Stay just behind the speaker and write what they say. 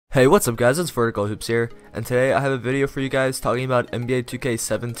Hey, what's up guys, it's Vertical Hoops here, and today I have a video for you guys talking about NBA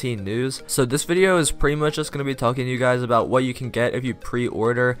 2K17 news. So this video is pretty much just going to be talking to you guys about what you can get if you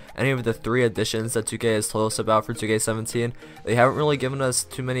pre-order any of the 3 additions that 2K has told us about for 2K17. They haven't really given us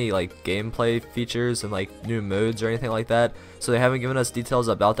too many like gameplay features and like new modes or anything like that, so they haven't given us details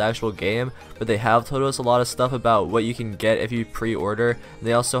about the actual game, but they have told us a lot of stuff about what you can get if you pre-order.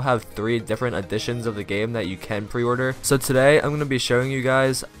 They also have 3 different editions of the game that you can pre-order. So today I'm going to be showing you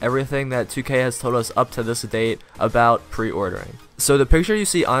guys everything that 2K has told us up to this date about pre-ordering. So the picture you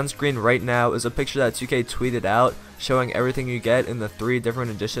see on screen right now is a picture that 2K tweeted out showing everything you get in the 3 different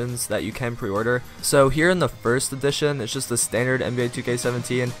editions that you can pre-order. So here in the first edition, it's just the standard NBA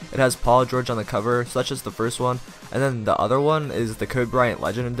 2K17. It has Paul George on the cover, so that's just the first one. And then the other one is the Kobe Bryant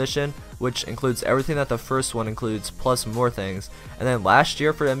Legend Edition, which includes everything that the first one includes, plus more things. And then last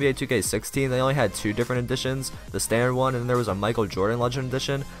year for NBA 2K16, they only had 2 different editions, the standard one, and then there was a Michael Jordan Legend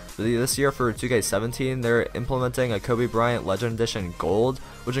Edition. But this year for 2K17, they're implementing a Kobe Bryant Legend Edition Gold,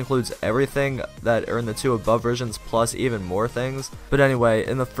 which includes everything that are in the 2 above versions, plus even more things. But anyway,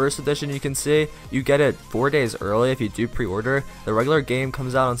 in the first edition, you can see you get it 4 days early if you do pre-order. The regular game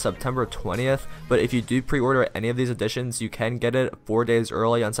comes out on September 20th, but if you do pre-order any of these editions, you can get it 4 days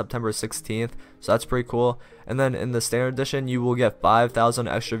early on September 16th, so that's pretty cool. And then in the standard edition, you will get 5,000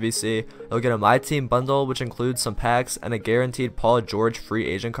 extra VC. You'll get a My Team bundle, which includes some packs and a guaranteed Paul George free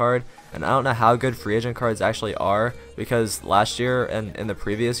agent card. And I don't know how good free agent cards actually are, because last year and in the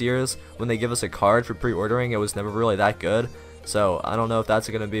previous years, when they give us a card for pre-ordering, it was never really that good. So I don't know if that's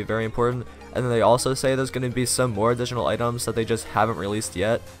going to be very important. And then they also say there's going to be some more additional items that they just haven't released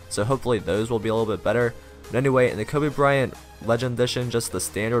yet, so hopefully those will be a little bit better. But anyway, in the Kobe Bryant Legend Edition, just the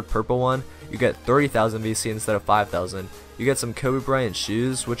standard purple one, you get 30,000 VC instead of 5,000. You get some Kobe Bryant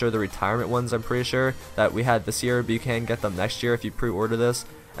shoes, which are the retirement ones, I'm pretty sure, that we had this year, but you can get them next year if you pre-order this.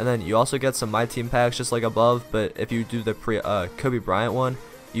 And then you also get some My Team packs just like above, but if you do the Kobe Bryant one,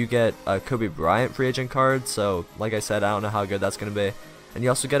 you get a Kobe Bryant free agent card, so like I said, I don't know how good that's going to be. And you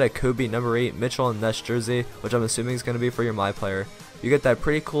also get a Kobe number 8 Mitchell and Ness jersey, which I'm assuming is going to be for your My Player. You get that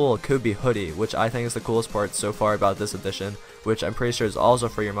pretty cool Kobe hoodie, which I think is the coolest part so far about this edition, which I'm pretty sure is also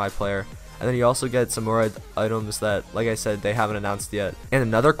for your My Player. And then you also get some more items that, like I said, they haven't announced yet. And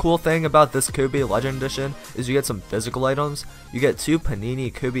another cool thing about this Kobe Legend Edition is you get some physical items. You get 2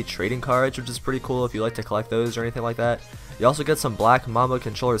 Panini Kobe trading cards, which is pretty cool if you like to collect those or anything like that. You also get some Black Mamba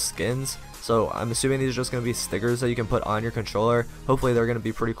controller skins. So I'm assuming these are just going to be stickers that you can put on your controller. Hopefully they're going to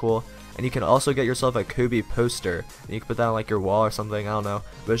be pretty cool. And you can also get yourself a Kobe poster, and you can put that on like your wall or something, I don't know,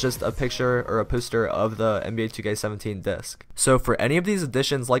 but it's just a picture or a poster of the NBA 2K17 disc. So for any of these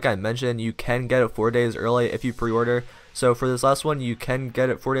editions, like I mentioned, you can get it 4 days early if you pre-order. So for this last one, you can get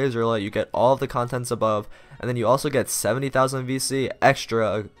it 4 days early, you get all of the contents above, and then you also get 70,000 VC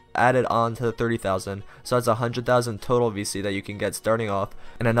extra added on to the 30,000, so that's 100,000 total VC that you can get starting off.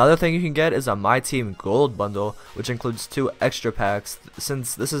 And another thing you can get is a My Team Gold bundle, which includes 2 extra packs.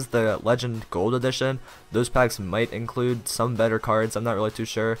 Since this is the Legend Gold Edition, those packs might include some better cards, I'm not really too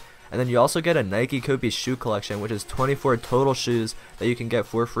sure. And then you also get a Nike Kobe shoe collection, which is 24 total shoes that you can get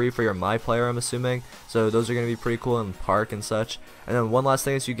for free for your My Player, I'm assuming. So those are going to be pretty cool in park and such. And then one last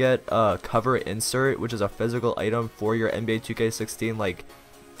thing is you get a cover insert, which is a physical item for your NBA 2K16 like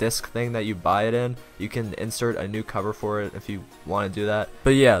disc thing that you buy it in. You can insert a new cover for it if you want to do that.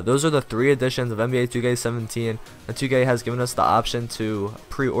 But yeah, those are the 3 editions of NBA 2K17, and 2K has given us the option to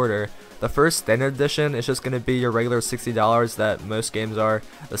pre-order. The first standard edition is just going to be your regular $60 that most games are.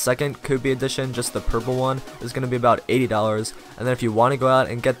 The second Kobe edition, just the purple one, is going to be about $80. And then if you want to go out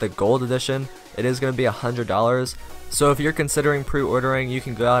and get the gold edition, it is going to be $100. So if you're considering pre-ordering, you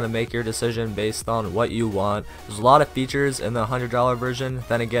can go out and make your decision based on what you want. There's a lot of features in the $100 version,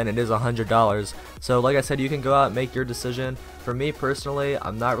 then again it is $100. So like I said, you can go out and make your decision. For me personally,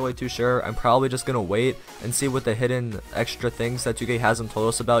 I'm not really too sure. I'm probably just going to wait and see what the hidden extra things that 2K hasn't told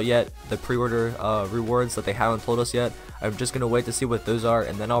us about yet, the pre-order rewards that they haven't told us yet. I'm just going to wait to see what those are,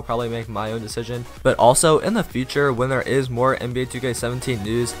 and then I'll probably make my own decision. But also in the future, when there is more NBA 2K17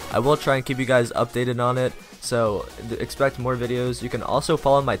 news, I will try and keep you guys updated on it. So expect more videos. You can also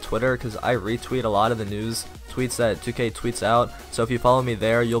follow my Twitter, because I retweet a lot of the news tweets that 2K tweets out. So if you follow me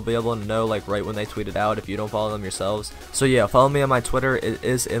there, you'll be able to know like right when they tweet it out if you don't follow them yourselves. So yeah, follow me on my Twitter. It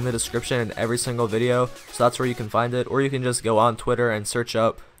is in the description in every single video, so that's where you can find it. Or you can just go on Twitter and search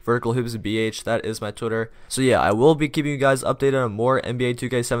up VerticalHoopsBH, that is my Twitter. So yeah, I will be keeping you guys updated on more NBA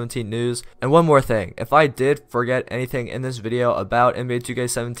 2K17 news. And one more thing, if I did forget anything in this video about NBA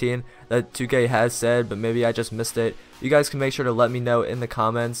 2K17 that 2K has said, but maybe I just missed it, you guys can make sure to let me know in the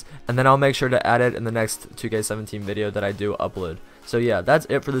comments, and then I'll make sure to add it in the next 2K17 video that I do upload. So yeah, that's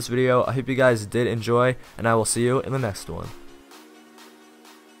it for this video. I hope you guys did enjoy, and I will see you in the next one.